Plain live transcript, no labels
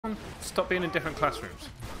Stop being in different classrooms.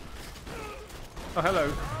 Oh,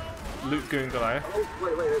 hello, Luke Goon Goliath. Oh,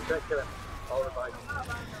 wait, don't kill him. I'll revive him.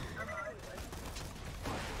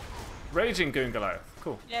 Raging Goon Goliath.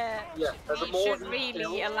 Cool. Yeah, Yeah, we should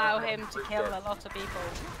really allow him to kill a lot of people.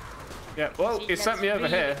 Yeah, well, he sent me over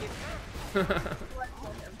here.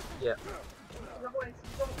 Yeah.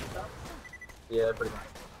 Yeah, pretty much.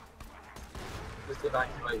 Just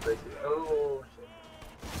evacuate, basically. Oh, shit.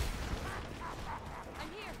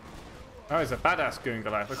 Oh, he's a badass Goon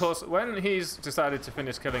Goliath. Of course, when he's decided to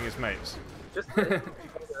finish killing his mates. Just other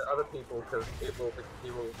people, because he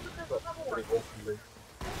will stop pretty awesomely.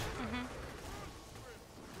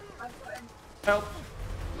 Help!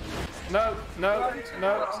 No, no,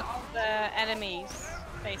 no. The enemies,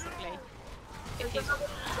 basically. If he's...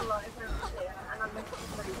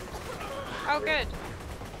 Oh, good.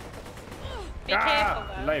 Be careful,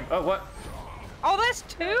 though. Lame. Oh, what? Oh, there's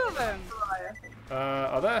two of them!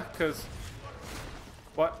 Are there? Because...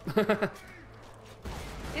 What?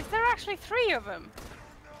 Is there actually three of them?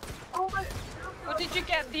 Or did you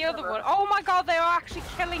get the other one? Oh my god, they are actually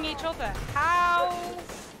killing each other. How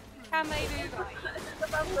can they do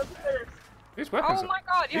that? These weapons Oh my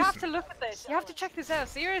god, you are have to look at this. You have to check this out,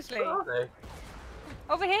 seriously. Where are they?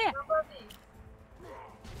 Over here.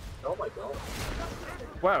 Oh my god.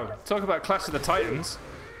 Wow, talk about Clash of the Titans.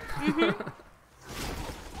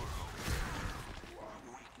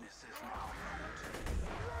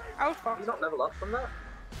 Oh fuck. Did you not level up from that?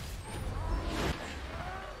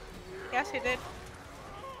 Yes, he did.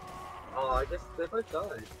 Oh, I guess they both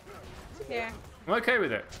died. Yeah. I'm okay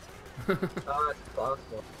with it. Ah, it's a class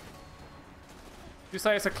one. You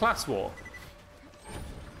say it's a class war?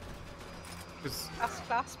 That's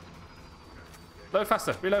clasp. Load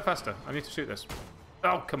faster, reload faster. I need to shoot this.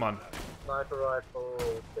 Oh, come on. Sniper rifle.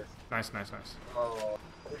 This. Nice, nice, nice. Oh,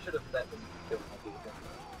 we should have let them kill more people.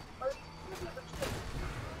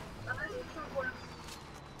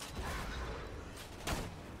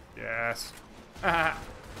 Yes.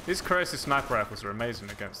 These corrosive sniper rifles are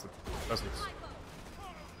amazing against the buzzards.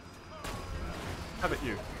 How about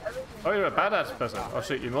you? Oh, you're a badass buzzard. I'll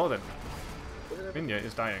shoot you more then. Minya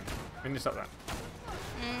is dying. Minya, stop that.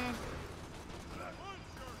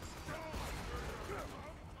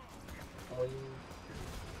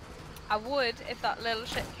 I would if that little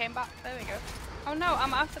ship came back. There we go. Oh no,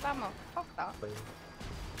 I'm out of ammo. Fuck that.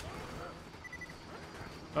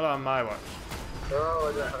 Not on my watch. Oh,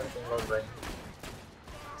 I don't have anything long range.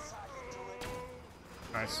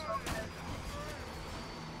 Nice.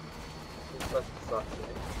 These buzzards suck.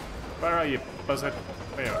 Where are you, buzzard?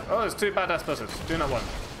 There you are. Oh, there's two badass buzzards. Do not one.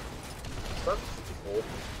 Buzzards are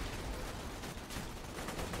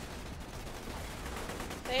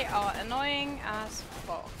They are annoying as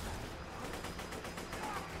fuck.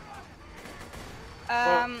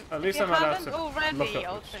 Well, at least if I'm you allowed haven't to already, look up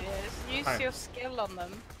Altreus, use Fine. your skill on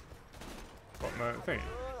them. What, my thing?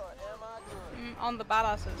 On the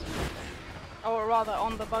badasses. Or rather,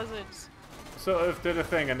 on the buzzards. Sort of did a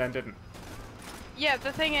thing and then didn't. Yeah,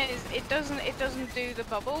 the thing is, it doesn't do the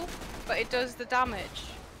bubble, but it does the damage.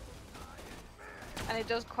 And it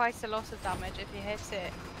does quite a lot of damage if you hit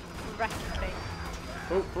it correctly.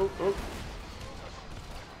 Oh, oh, oh.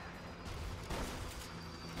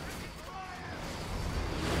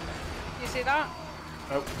 You see that?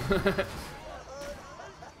 Oh.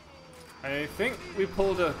 I think we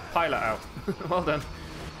pulled a pilot out. Well done.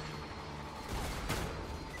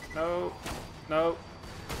 No. No.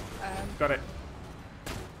 Got it.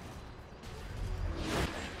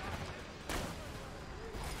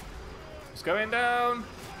 It's going down.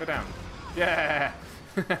 Go down. Yeah.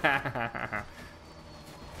 There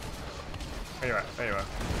you are. There you are.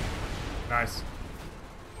 Nice.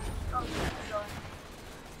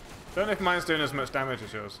 Don't know if mine's doing as much damage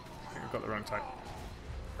as yours. I think I've got the wrong type.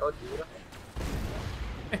 Oh,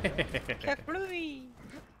 dude. Kablooey!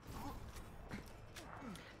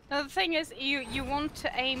 Now the thing is, you want to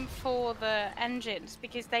aim for the engines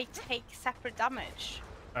because they take separate damage.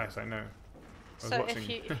 Yes, I know. So if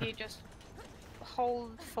you just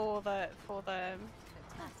hold for the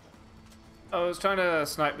I was trying to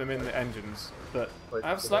snipe them in the engines, but I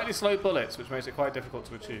have slightly slow bullets, which makes it quite difficult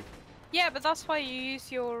to achieve. yeah, but that's why you use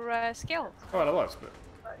your skill. Oh, well, I was, but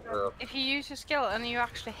If you use your skill and you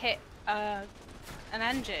actually hit an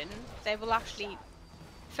engine, they will actually,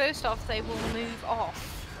 first off, they will move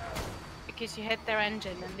off because you hit their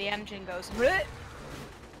engine and the engine goes bleh!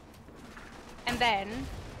 And then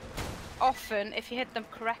often if you hit them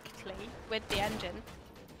correctly with the engine,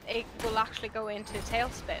 it will actually go into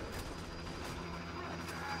tailspin.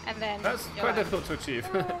 And then that's quite difficult to achieve.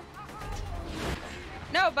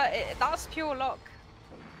 No, but that's pure luck.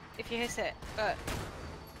 if you hit it, but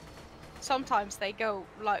sometimes they go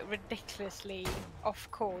like ridiculously off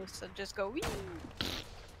course and just go wee.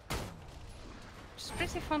 It's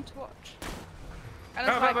pretty fun to watch. And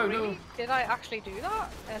it's like, really? Did I actually do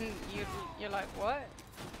that? And you're like, what?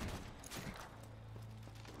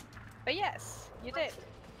 But yes, you did.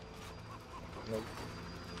 No.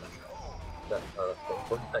 That's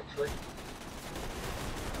fun, actually.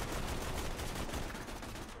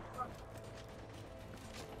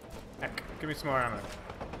 Heck, give me some more ammo.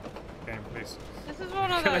 Game, please. This is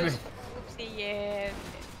one of those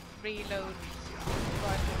reload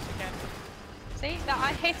rifles again. See, that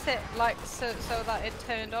I hit it like so that it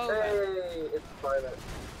turned over. Hey, it's private.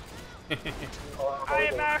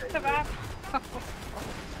 I marked the map.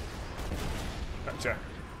 Gotcha.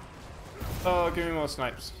 Oh, give me more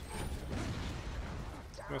snipes.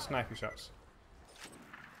 More sniper shots.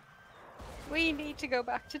 We need to go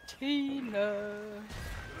back to Tina.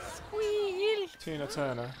 Squeal. Tina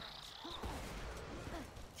Turner.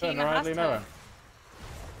 Tina Turner, I hardly know her.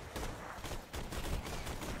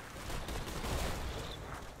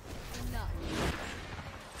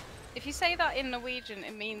 If you say that in Norwegian,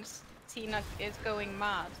 it means Tina is going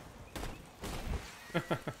mad.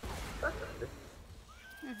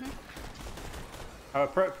 How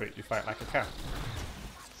appropriate, you fight like a cat.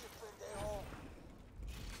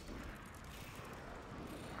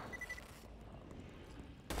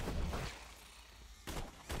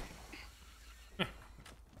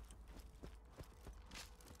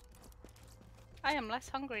 I am less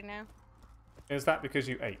hungry now. Is that because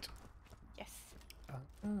you ate? Yes.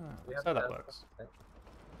 So that works.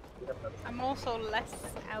 I'm also less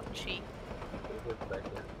ouchy.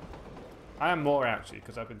 I am more ouchy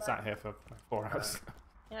because I've been sat here for like 4 hours.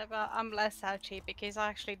 Yeah, but I'm less ouchy because I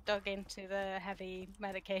actually dug into the heavy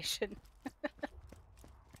medication.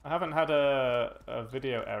 I haven't had a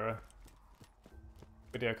video error.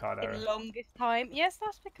 Video card error. The longest time. Yes,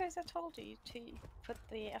 that's because I told you to put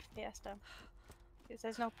the FPS down. Because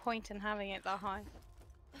there's no point in having it that high.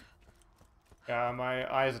 Yeah, my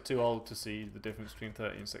eyes are too old to see the difference between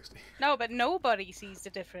 30 and 60. No, but nobody sees the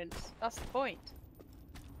difference. That's the point.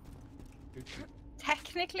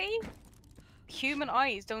 Technically, human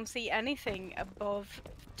eyes don't see anything above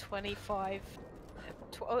 25.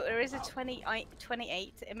 Or is it 28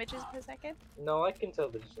 images per second? No, I can tell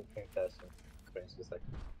the difference between 1,000 frames per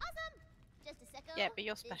second. Awesome! Just a second. Yeah, but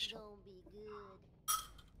you're special.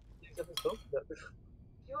 You haven't spoken that before.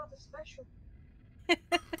 You are the special.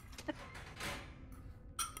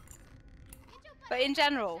 But in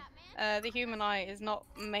general, the human eye is not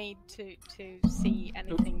made to see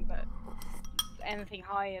anything but anything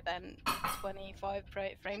higher than 25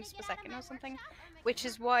 frames per second or something, which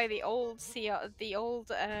is why the old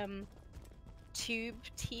tube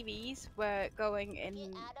TVs were going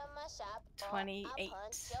in 28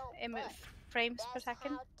 frames per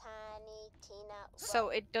second. So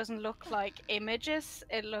it doesn't look like images;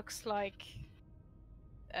 it looks like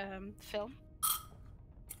film.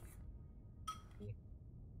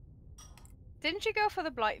 Didn't you go for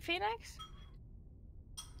the Blight Phoenix?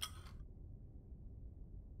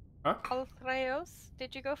 Huh? Altreus,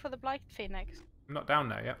 did you go for the Blight Phoenix? I'm not down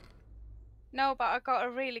there yet. No, but I got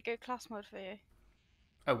a really good class mode for you.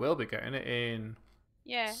 I will be getting it in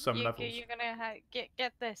some levels. You're gonna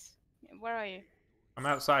get this. Where are you? I'm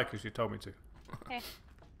outside because you told me to. Hey.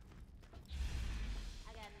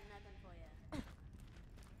 I got nothing for you.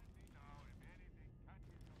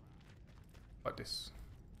 Like this.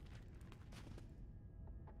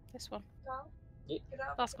 This one. Yeah.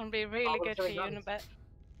 That's gonna be really good for you in a bit.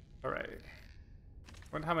 Alright. I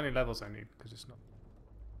wonder how many levels I need because it's not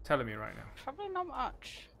telling me right now. Probably not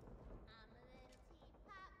much.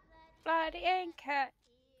 Bloody anchor.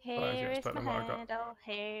 Here is my handle.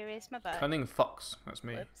 Here is my butt. Cunning Fox. That's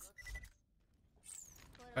me. Whoops.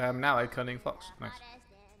 Now a Cunning Fox. Nice.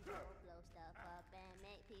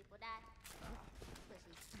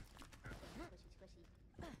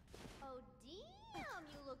 Oh damn,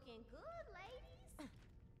 you looking good, ladies.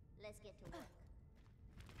 Let's get to work.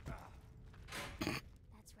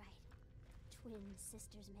 That's right. Twin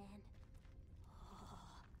sisters, man.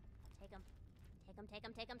 Oh, take them. Take them, take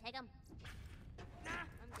them, take them, take them. Nah,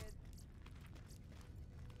 I'm good.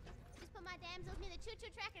 Just put my damsels near the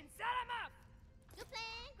choo-choo track and set them up! Good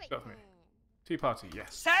plan, great Got plan. me. Tea party,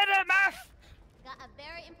 yes. Set him off! Got a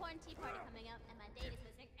very important tea party coming up, and my date is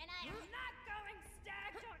missing, and I am not going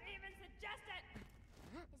stag, don't even suggest it!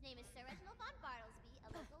 His name is Sir Reginald von Bartlesby, a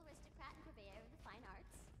local aristocrat and purveyor of the fine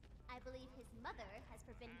arts. I believe his mother has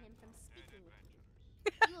forbidden him from speaking with you.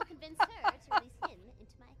 You will convince her to release him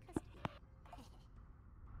into my custody.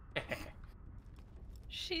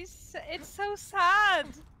 She It's so sad.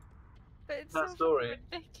 But it's That so story.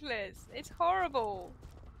 ridiculous. It's horrible.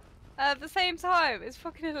 At the same time, it's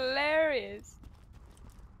fucking hilarious.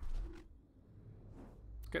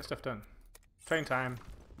 Get stuff done. Train time.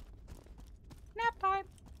 Nap time.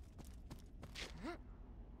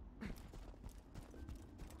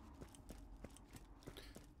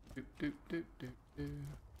 Doop, doop, doop, doop, doop.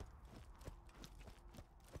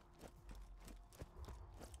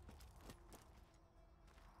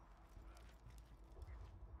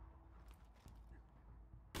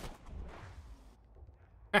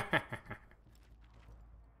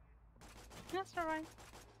 That's alright.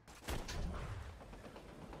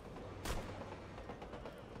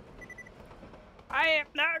 I am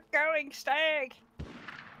not going stag.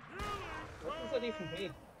 What does that even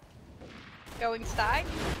mean? Going stag?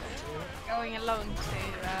 Going alone to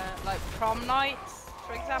like prom nights,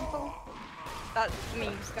 for example. That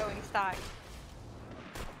means going stag.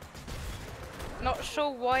 Not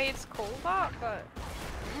sure why it's called that, but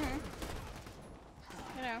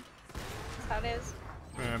you know, that's how it is.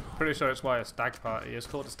 Yeah, I'm pretty sure it's why a stag party is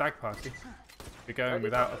called a stag party. You're going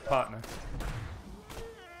without a partner.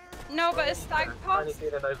 No, but a stag party.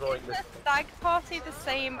 This. Stag party the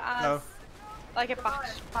same as like a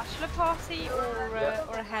bachelor party or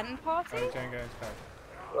a hen party? Oh, Jane goes stag.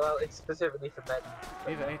 Well, it's specifically for men.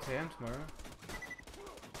 Leave at 8 AM tomorrow.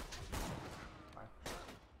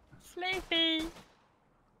 Sleepy.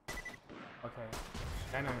 Okay.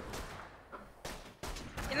 I know.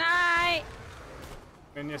 Good night.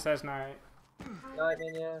 Minya says night. Night,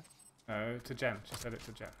 Minya. No, to Jen. She said it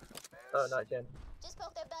to Jen. Oh, night, Jen. Just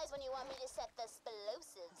poke their bellies when you want me to set the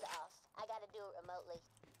explosives off. I gotta do it remotely.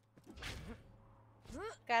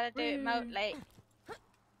 Gotta do it remotely.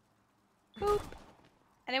 Boop.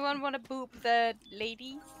 Anyone want to boop the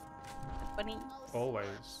ladies? The bunny. Always.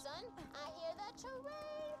 Son, I hear the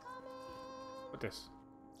terrain coming. What this?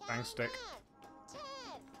 Bang stick. 10,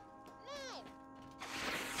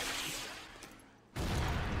 9.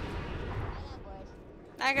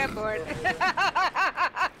 I got bored.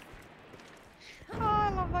 Oh, I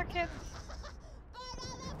love that kid.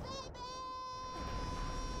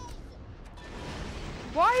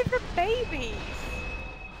 Why the babies?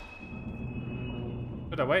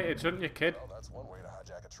 Should have waited, shouldn't you, kid? Well, that's one way to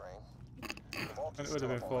hijack a train. The vault And is it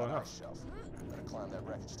would have still been up on far that enough. ice shelf. Better climb that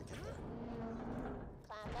wreckage to get there.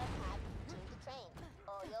 Climb the pipe to the train,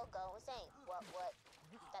 or you'll go insane. What?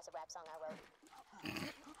 That's a rap song I wrote.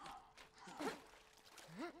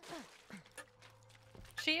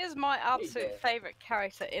 She is my absolute favorite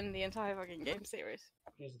character in the entire fucking game series.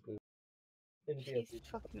 She's good. She's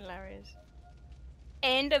fucking hilarious.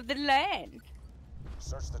 End of the land.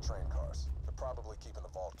 Search the train cars. They're probably keeping the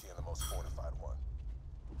vault key in the most fortified one.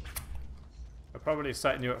 They're probably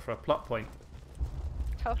setting you up for a plot point.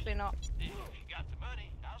 Totally not. If you got the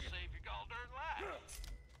money, I'll save your goddamn life.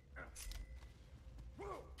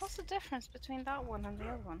 What's the difference between that one and the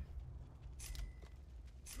other one?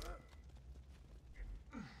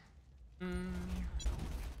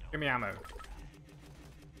 Give me ammo.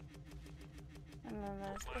 And then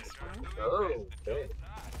there's this one. Oh, okay.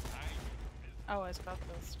 Oh, it's got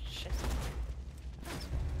this shit.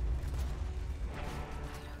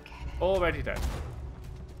 Already dead.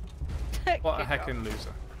 What a Good job. heckin'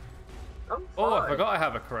 loser. I'm Oh, I fine. forgot I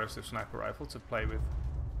have a corrosive sniper rifle to play with.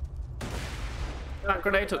 That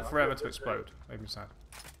grenade took forever to explode. Made me sad.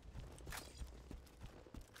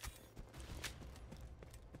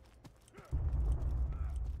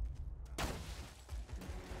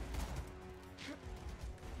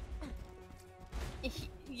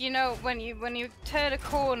 You know, when you turn a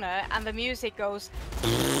corner and the music goes,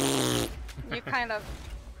 you kind of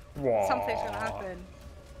something's gonna happen.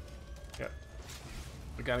 Yep.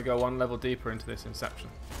 We're gonna go one level deeper into this Inception.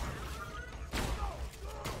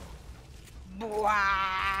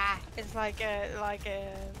 Bwah! It's like a one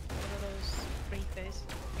of those creepers.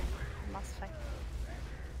 Mass Effect.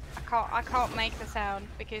 I can't make the sound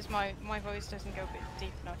because my voice doesn't go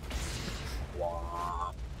deep enough.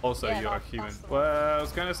 Also, Yeah, you're a that's human. possible. Well, I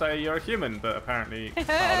was gonna say you're a human, but apparently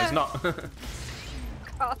Carl is not.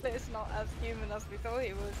 Carl is not as human as we thought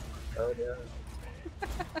he was. Oh, yeah.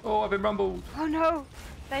 Oh, I've been rumbled. Oh no!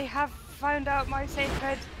 They have found out my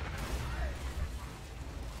secret.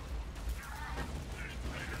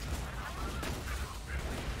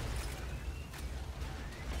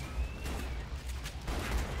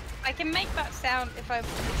 I can make that sound if I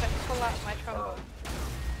pull out my trombone.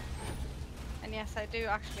 And yes, I do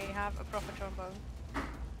actually have a proper trombone.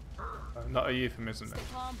 Not a euphemism then.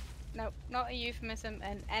 No, not a euphemism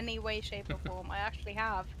in any way, shape or form. I actually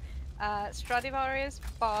have Stradivarius,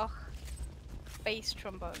 Bach, space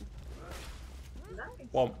trombone. Nice.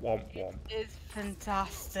 Womp womp womp. It's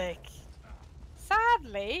fantastic.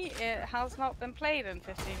 Sadly, it has not been played in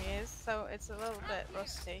 15 years, so it's a little bit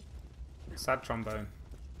rusty. Sad trombone.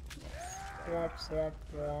 Womp womp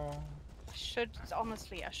womp.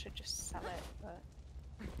 Honestly, I should just sell it, but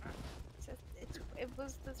it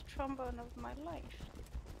was the trombone of my life.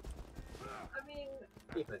 I mean,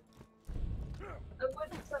 keep it. I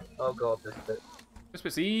wouldn't say. Oh god, this bit. This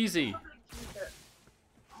bit's easy.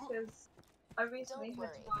 Because I recently had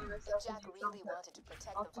to buy myself a new trumpet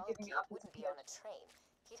after giving it up as a gift.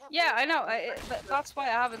 Yeah, I know. But that's why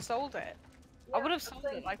I haven't sold it. I Yeah, would have sold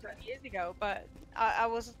it like 20 years ago, but I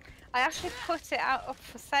actually put it out up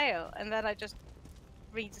for sale, and then I just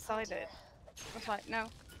redecided. I was like, no.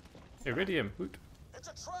 Iridium. Hoot. It's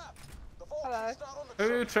a trap. The vault Hello. key's not on the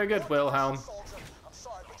Who triggered Wilhelm? soldier. I'm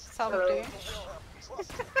sorry, but Some Hello. do.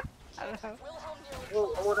 Trust me. I don't know. Well,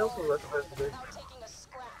 what else was I supposed to do?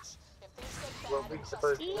 What were we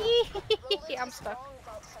supposed to do? I'm stuck.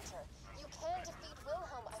 You can defeat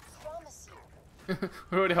Wilhelm, I promise you.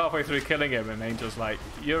 We're already halfway through killing him, and Angel's like,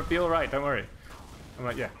 "You'll be all right. Don't worry." I'm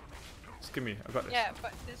like, "Yeah, just give me. I've got this." Yeah,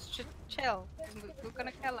 but just chill. We're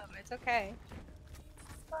gonna kill him. It's okay.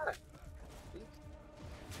 Alright.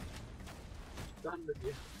 Done with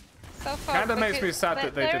you. So far, Kinda makes me because sad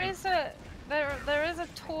that they there didn't. is a there is a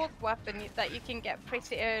torque weapon that you can get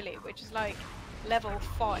pretty early, which is like level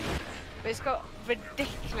 5, but it's got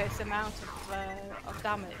ridiculous amount of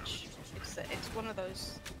damage. It's one of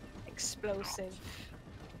those explosive.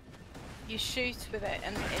 You shoot with it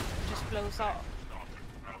and it just blows up.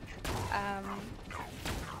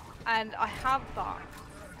 And I have that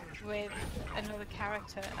with another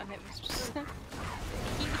character, and it was just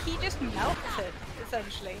he just melted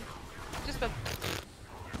essentially. Just went.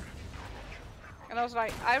 And I was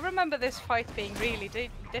like, I remember this fight being really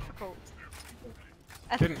difficult.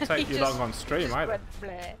 And Didn't take he you just- long on stream just either. went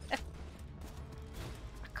bleh.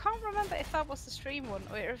 I can't remember if that was the stream one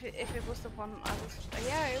or if it was the one I was.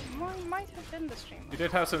 Yeah, it might have been the stream You one.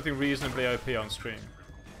 did have something reasonably OP on stream,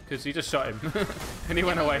 because you just shot him, and he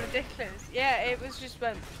went It was away. ridiculous. Yeah, it was just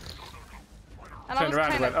went. And Turned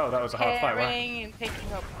around and kind went, of "Oh, that was a hard fight, wow." parrying and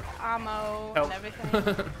picking up ammo Help. and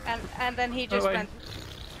everything, and then he just away. went.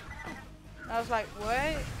 I was like,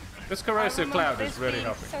 what? This I corrosive remember cloud this is really being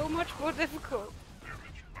helping. so much more difficult.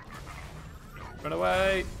 Run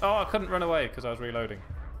away! Oh, I couldn't run away because I was reloading.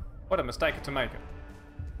 What a mistake to make.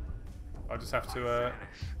 I'll just have to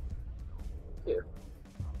Here.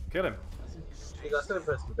 kill him. You got some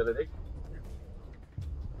ability.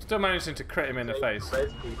 Still managing to crit him in the face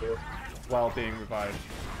Res people. while being revived.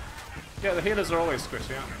 Yeah, the healers are always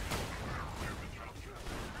squishy, aren't they?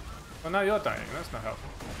 Well, now you're dying. That's not helpful.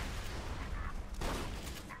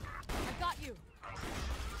 I got you.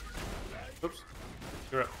 Oops.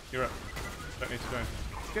 You're up. You're up. Don't need to do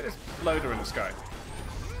anything. Get this loader in the sky.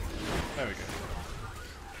 There we go.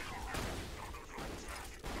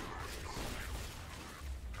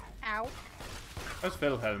 Ow. Where's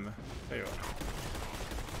Wilhelm? There you are.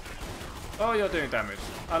 Oh, you're doing damage.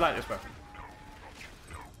 I like this weapon.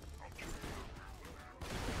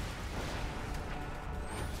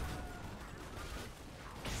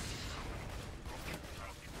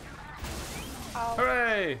 Oh.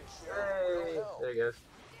 Hooray! Hey, there he goes.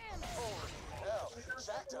 Hell,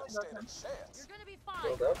 Jack doesn't stand a chance. You're gonna be fine.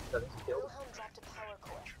 Killed up, that is killed. Wilhelm dropped a power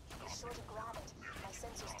core. Be sure to grab it. My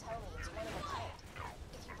sensors tell me it's one of a kind.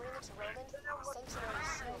 If you bring it to Roland, sanctuary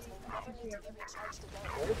shields may never need to be recharged again.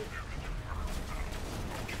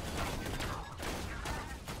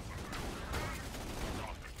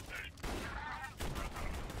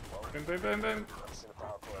 Boom, boom, boom, boom. Never seen a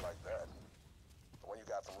power core like that. The one you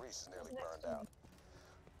got from Reese is nearly burned out.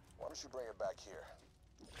 Why don't you bring it back here?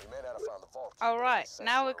 We may not have found the vault key, All but right, the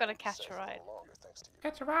now we're sanctuary gonna will be catch safe a a ride. little longer, thanks to you.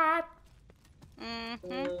 Catch a ride!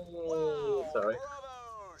 Sorry. Bravo!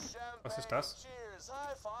 What's this Champagne, does? cheers,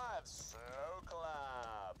 high five, so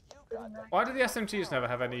clap. You got that. Why do the SMGs never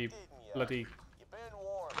have any bloody You've been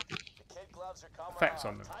warned. The kid gloves are coming effects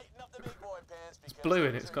off. on them? Tighten up the big boy pants It's because blue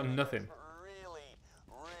and things it's are got gonna nothing. get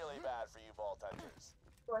really bad for you vault hunters.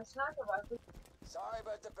 For a sniper rifle. Sorry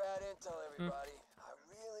about the bad intel, everybody. I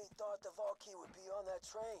really thought the vault key would be on that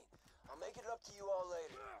train. I'll make it up to you all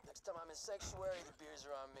later. Next time I'm in Sanctuary, the beers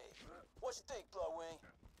are on me. What you think, Bloodwing?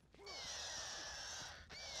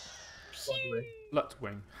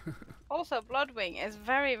 Lutwing? Also, Bloodwing is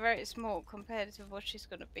very, very small compared to what she's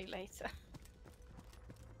gonna be later.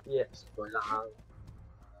 Yes, but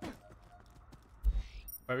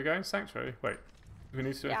Where are we going? Sanctuary? Wait. Do we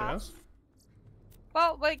need to do anything Yeah. else?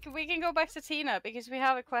 Well, we can go back to Tina because we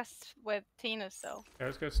have a quest with Tina still. Yeah,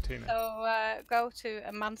 let's go to Tina. So go to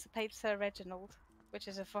Emancipate Sir Reginald, which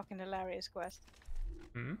is a fucking hilarious quest.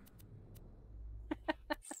 Hmm?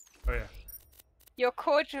 Oh yeah. You're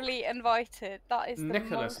cordially invited. That is the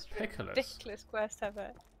Nicholas most Pickles. ridiculous quest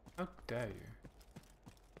ever. How dare you?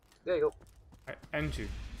 There you go. I end you.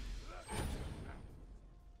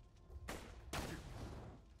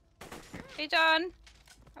 Hey John,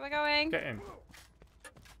 how are we going? Get in.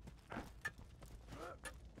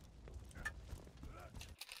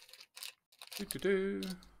 Do.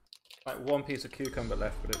 Like one piece of cucumber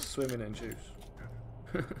left, but it's swimming in juice.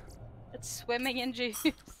 It's swimming in juice.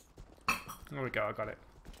 There we go, I got it.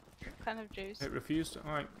 What kind of juice? It refused to.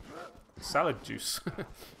 Alright. Salad juice.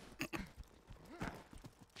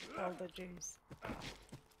 All the juice.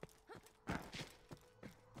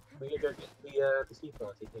 We're gonna go get the tea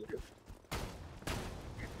party, Peter.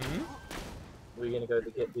 Hmm? We're gonna go to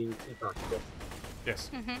get the tea party.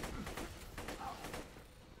 Yes. Mhm.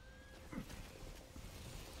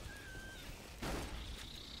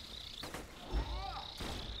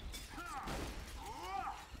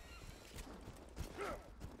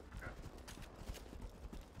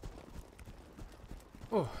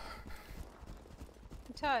 Oh,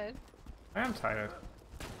 You tired? I am tired.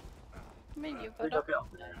 I mean, you've We got up got it off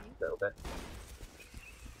a little bit.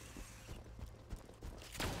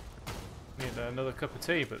 Need another cup of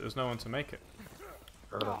tea, but there's no one to make it.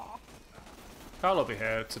 Aw. Carl will be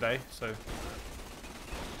here today, so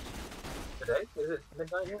Today? Is it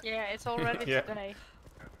midnight yet? Yeah, it's already Yeah. today.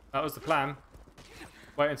 that was the plan.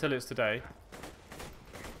 Wait until it's today.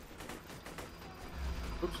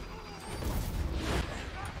 Oops.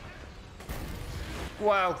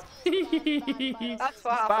 Wow. That's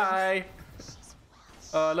what happens. Bye.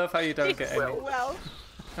 Oh, I love how you don't get any. Well,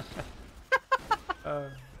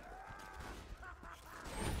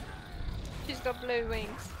 she's got blue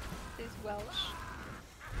wings. She's Welsh.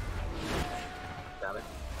 Damn it.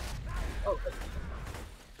 Oh, okay.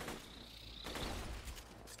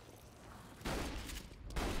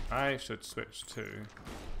 I should switch to.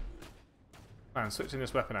 Man, switching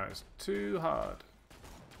this weapon out is too hard.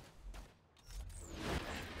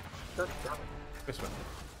 God damn it. This one.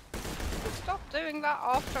 Stop doing that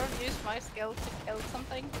after I've used my skill to kill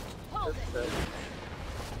something. Hold it.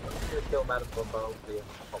 I'm just gonna kill Madam Bombal with the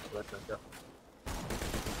popular center.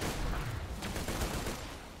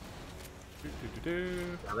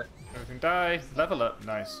 Do. Damn it. Everything die. Level up.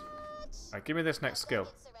 Nice. Right, give me this next skill.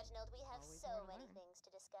 Sir Reginald, we have so many things to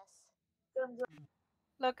discuss.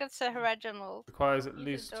 Look at Sir Reginald. Requires at He's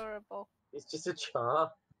least. adorable. It's just a jar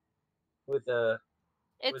with a.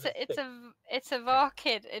 It's With a it's a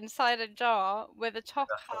Varkid inside a jar with a top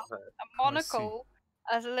That's hat, not her. a monocle,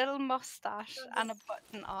 a little mustache, and a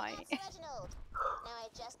button eye. Sir Reginald, now I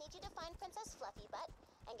just need you to find Princess Fluffy Butt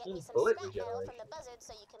and get me Jeez, some bullet scrap metal from the regeneration. buzzards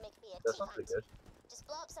so you can make me a That's not teapot. pretty good. Just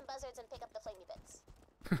blow up some buzzards and pick up the flamey bits.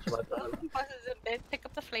 Shall I try that? Buzzers and bits, pick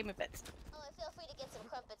up the flamey bits. Oh, and feel free to get some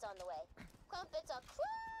crumpets on the way. Crumpets are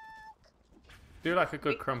crack! Do like a We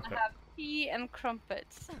good crumpet. have tea and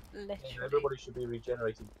crumpets, Yeah, literally. everybody should be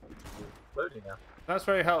regenerated slowly now. That's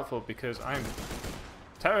very helpful because I'm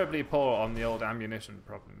terribly poor on the old ammunition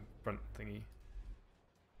problem front thingy.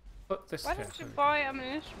 Put this Why here. don't you buy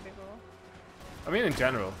ammunition before? I mean in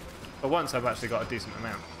general. But once I've actually got a decent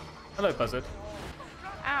amount. Hello, Buzzard.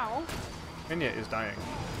 Ow! Minya is dying.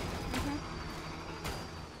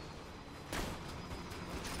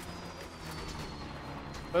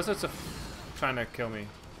 Buzzards are trying to kill me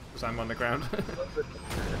because I'm on the ground.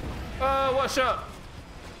 Oh, what shot?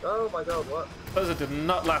 Oh my god, what? Buzzard did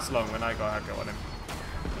not last long when I got a go on him.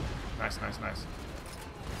 Nice, nice, nice.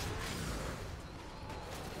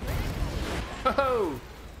 Ho!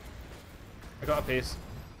 I got a piece.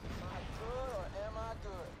 Am I good or am I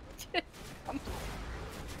good?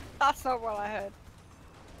 That's not what I heard.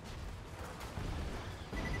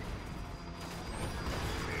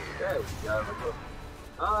 There we go.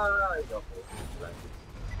 Ah, I got it. Right.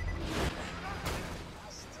 I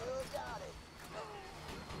still got it.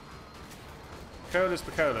 Picolas,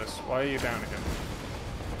 Picolas, why are you down again?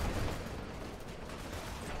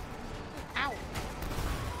 Ow!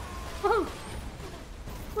 Woohoo!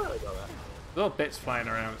 Well, I got that. Little bits flying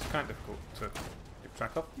around, it's kind of difficult to keep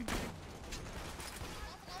track of. Enough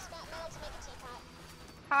scrap metal to make a teapot.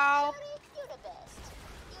 How? You the best.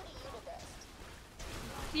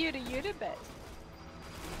 You the best. You the best.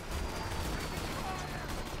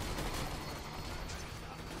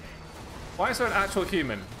 Why is there an actual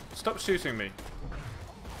human? Stop shooting me.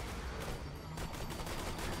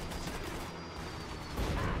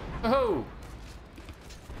 Oh!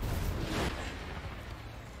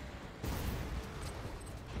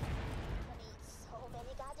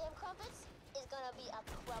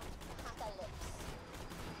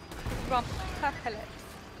 Rompocalypse.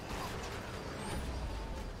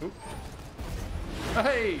 Oop.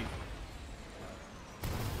 Hey!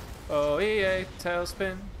 Oh, EA,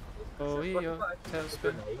 tailspin. Oh, EA,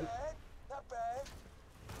 tailspin. Not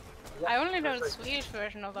bad. I only know the Swedish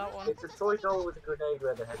version of that one. It's a toy doll with a grenade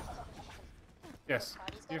where the head. Yes,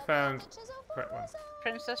 you found the correct one.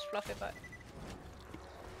 Princess Fluffy Butt.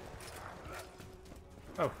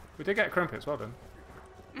 Oh, we did get crumpets, well done.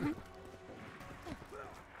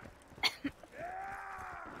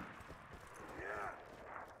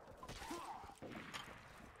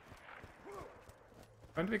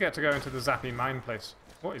 When do we get to go into the Zappy mine place?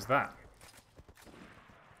 What is that?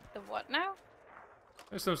 The what now?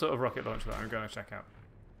 There's some sort of rocket launcher that I'm going to check out.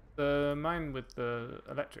 The mine with the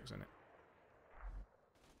electrics in it.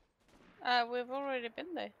 We've already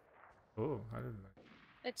been there. Oh, I didn't know.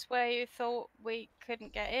 It's where you thought we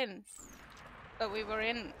couldn't get in, but we were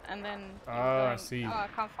in, and then you were Oh, I going, see. oh, I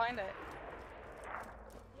can't find it.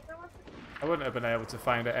 I wouldn't have been able to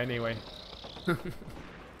find it anyway. Guys,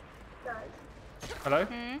 Hello?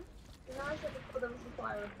 Hmm? you know I said before there was a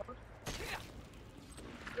fire involved?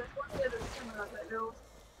 There's one here that's similar, that build.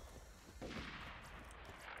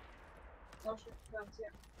 I'll shoot you guys, yeah.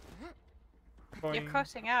 You're Boing.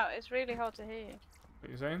 cutting out. It's really hard to hear you. What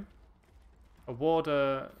are you saying? Award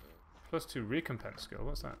a +2 recompense skill.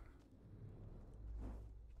 What's that?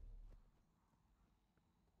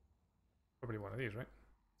 Probably one of these, right?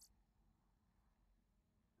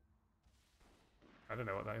 I don't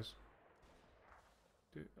know what that is.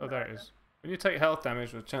 Oh, there it is. When you take health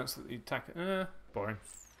damage with a chance that you attack... boring.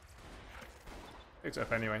 Picks it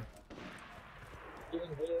up anyway. Get in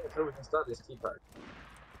here so we can start this tea party.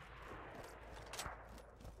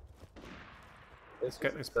 Let's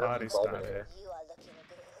get this party started. You are looking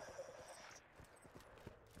good.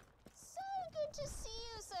 So good to see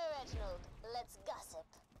you, Sir Reginald. Let's gossip.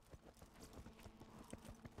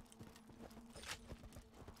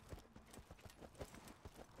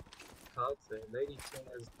 Can't say. Lady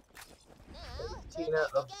Tina's Now, Tina to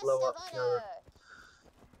of the guest blow of up your... honor.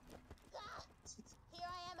 Here I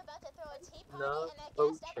am about to throw a tea party, No, and that guest of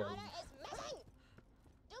poaching. honor is missing.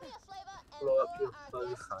 Do me a favor and Blow up lure your our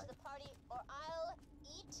guest bow to the party, or I'll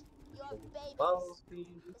eat your babies. Balls, please.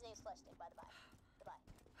 His name's Fleshstick, by the by.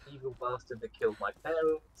 Goodbye. Evil bastard that killed my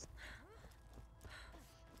parents.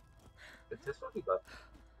 It's this one, but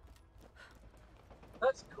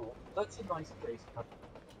that's cool. That's a nice place.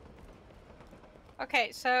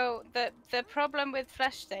 Okay, so the problem with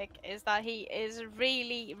Fleshstick is that he is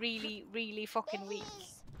really, really, really fucking weak.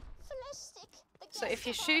 Fleshstick, the So guest if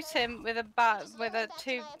you of shoot honor. him with a Just with roll a back to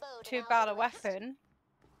too my abode too and bad a I'll rest. weapon,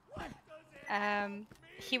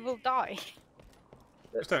 he will die.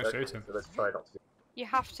 Let's don't shoot him. So let's try not to. You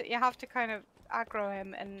have to kind of aggro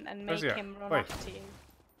him and Where's make he at? him run Wait. after you.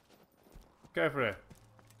 Get over here.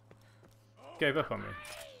 Gave up on me.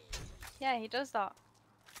 Yeah, he does that.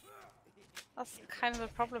 That's kind of a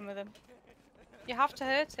problem with him. You have to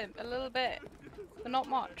hurt him a little bit, but not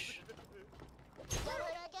much. Don't hurt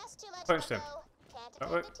our guest too much, Punched him. bucko. Can't That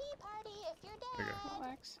attend work? the tea party if you're There you dead. go. That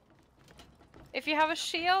works. If you have a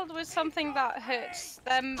shield with something that hurts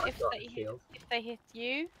them I've got a shield. if they hit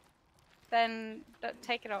you, then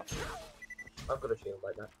take it off. I've got a shield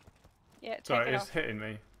like that. Yeah, take Sorry, it it's off. hitting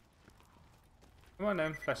me. Come on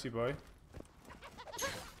then, fleshy boy.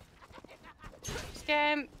 Just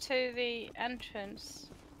get him to the entrance.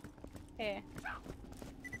 Here.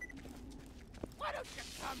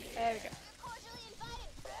 There we go. Cordially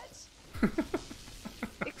invited, bitch.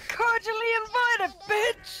 You're cordially invited,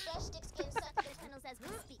 bitch! Fleshstick's getting sucked through tunnels as we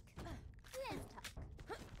speak. Let's talk.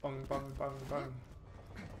 Bong, bong, bong, bong.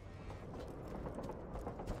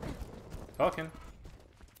 Talking.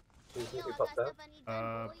 Who's You know who what popped best up? of any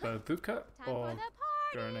gun boy? Bazooka Time for or the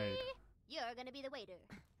party. grenade? You're gonna be the waiter.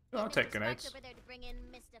 Oh, I'll Get take Mr. Sparks grenades. over there to bring in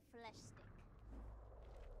Mr. Fleshstick.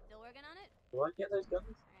 Still working on it? Do I get those guns?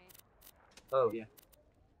 Alright. Oh yeah.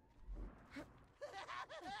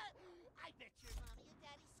 I bet your mommy and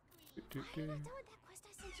daddy squeal. Do, do, Why am I do. doing that quest I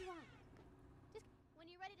sent you on? Just when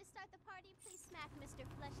you're ready to start the party, please smack Mr.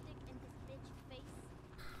 Fleshstick in his bitch face.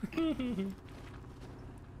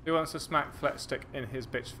 Who wants to smack Fletstick in his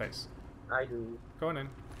bitch face? I do. Go on in.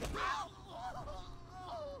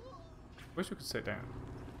 Wish we could sit down.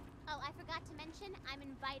 Oh, I forgot to mention, I'm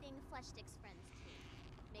inviting Fleshstick's friends too.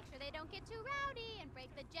 Make sure they don't get too rowdy and break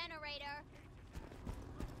the generator.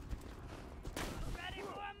 Ready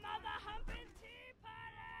for a mother humping tea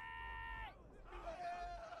party?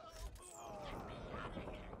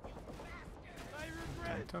 I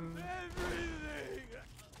regret Dum, dum. everything.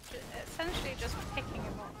 Essentially just picking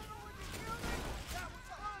him up.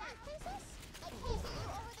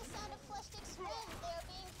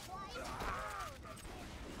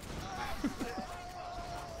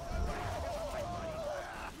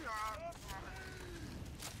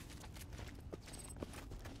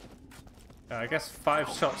 I guess 5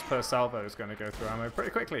 shots per salvo is going to go through ammo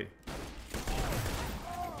pretty quickly.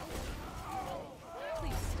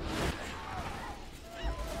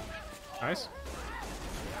 Nice.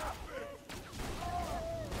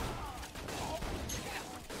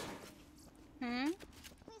 Please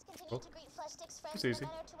continue Cool. to greet flesh sticks friends It's in easy. the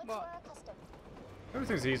manner to which you What? are accustomed.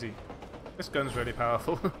 Everything's easy. This gun's really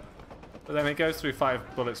powerful. But then it goes through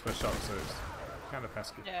 5 bullets per shot, so it's kind of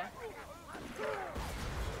pesky. Yeah.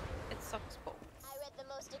 It sucks balls. I read the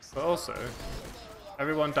most But also, extraordinary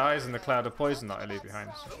everyone dies in the cloud of poison that I leave behind.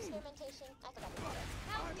 How really?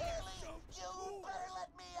 You better let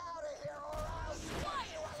me out of here or I'll skin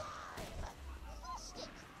you alive! Shit!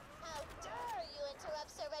 How dare you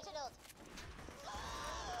interrupt Sir Reginald!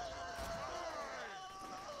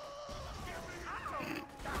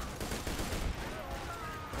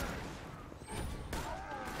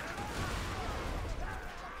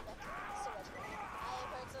 Sir Reginald, I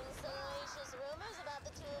have heard some salacious rumors about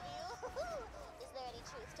the two of you. Is there any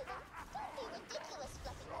truth to them? Don't be ridiculous,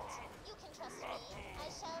 Fluffy Nut. You can trust me. I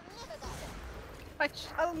shall never gossip.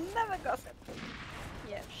 I'll never gossip.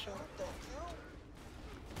 Yeah, sure.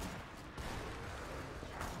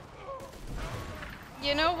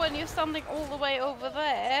 You know, when you're standing all the way over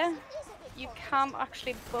there, you can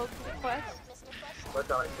actually bug the quest. What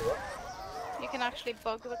don't you do? You can actually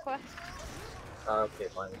bug the quest. Okay,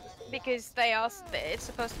 fine. Because they are, it's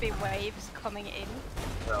supposed to be waves coming in.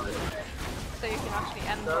 No, So you can actually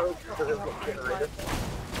end no, up because dropping it's off not things generated. like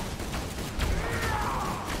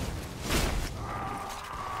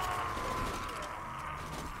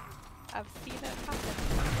I've seen it happen.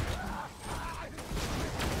 Hi,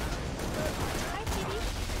 kitty.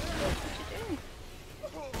 What you doing?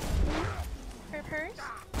 Purrs?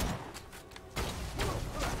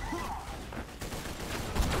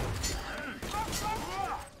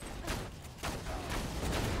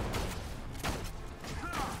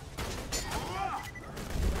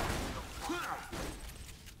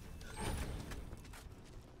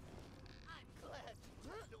 I'm glad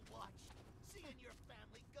to watch. Seeing your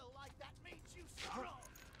family go like that makes you strong.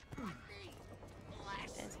 Me,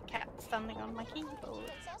 bless. There's a cat standing on my keyboard.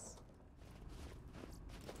 Princess?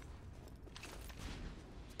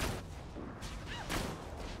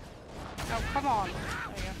 Oh, come on.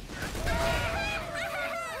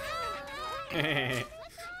 There you go.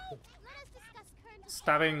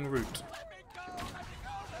 Stabbing root.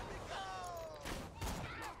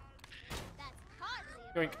 That's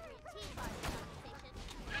hardly a Yoink. tea party conversation.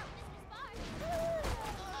 Mr. Spark.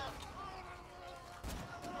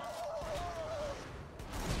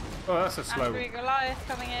 Oh, that's a slow. Angry Goliath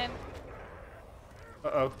coming in.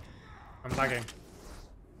 Uh-oh. I'm lagging.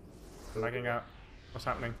 I'm lagging out. What's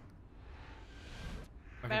happening?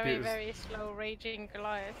 My Very, computer's, very slow raging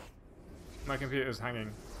Goliath. my computer's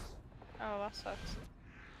hanging. Oh, that sucks.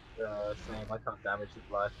 Same, I can't damage his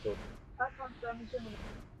life, so I can't damage him.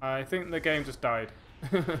 I think the game just died.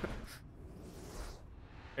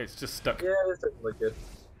 It's just stuck. yeah, this doesn't look good.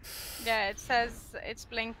 Yeah, it says it's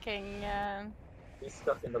blinking. He's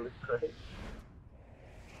stuck in the loot crate.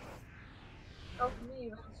 Oh, for me, you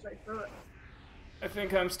went straight through it. I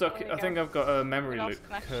think I'm stuck. There you I think go. I've got a memory We loop lost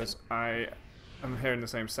connection. because I am hearing the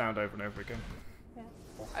same sound over and over again. Yeah.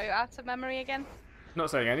 Are you out of memory again?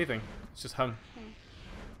 Not saying anything. It's just hung. Do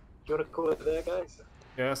you want to call it there, guys?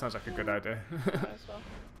 Yeah, that sounds like a good idea. Might as well.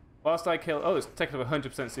 Whilst I kill... Oh, it's taking up 100%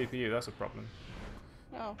 CPU. That's a problem.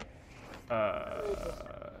 Oh.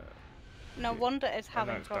 Uh, No wonder it's I know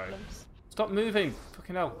having it's died. problems. Stop moving!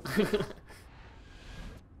 Fucking hell.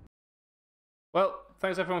 Well,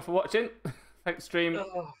 thanks everyone for watching. Thanks stream.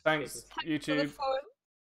 Oh, Thanks For the YouTube. phone.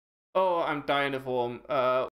 Oh, I'm dying of warm.